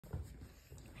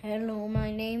Hello,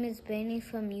 my name is Benny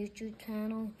from YouTube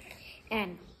channel,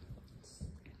 and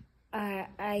I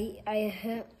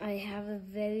have a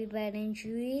very bad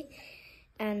injury,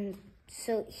 and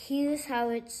so here's how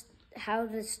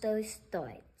the story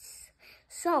starts.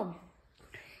 So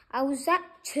I was at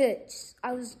church.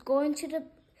 I was going to the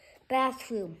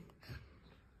bathroom.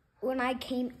 When I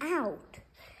came out,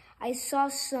 I saw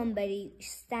somebody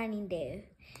standing there.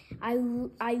 I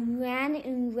ran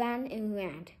and ran and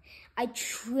ran. I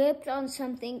tripped on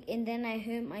something, and then I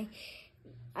hurt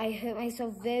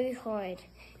myself very hard.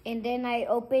 And then I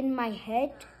opened my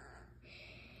head,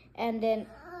 and then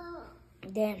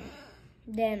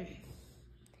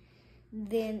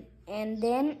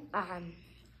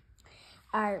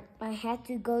I had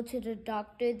to go to the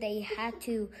doctor. They had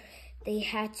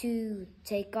to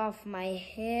take off my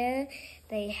hair.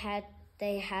 They had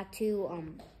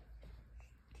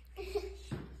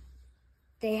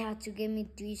to give me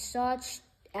 3 shots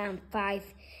and five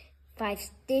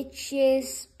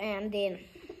stitches, and then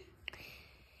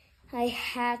I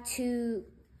had to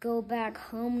go back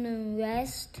home and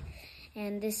rest.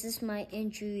 And this is my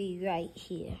injury right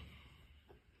here.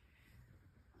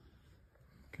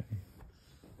 Okay.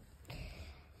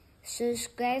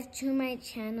 Subscribe to my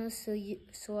channel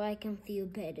so I can feel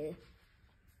better.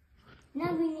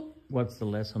 What's the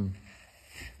lesson?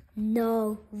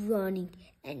 No running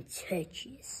in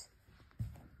churches.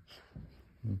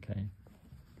 Okay.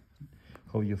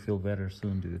 Hope you feel better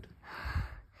soon, dude.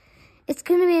 It's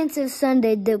gonna be until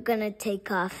Sunday. They're gonna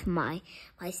take off my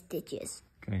stitches.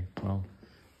 Okay, well,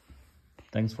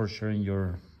 thanks for sharing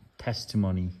your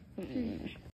testimony.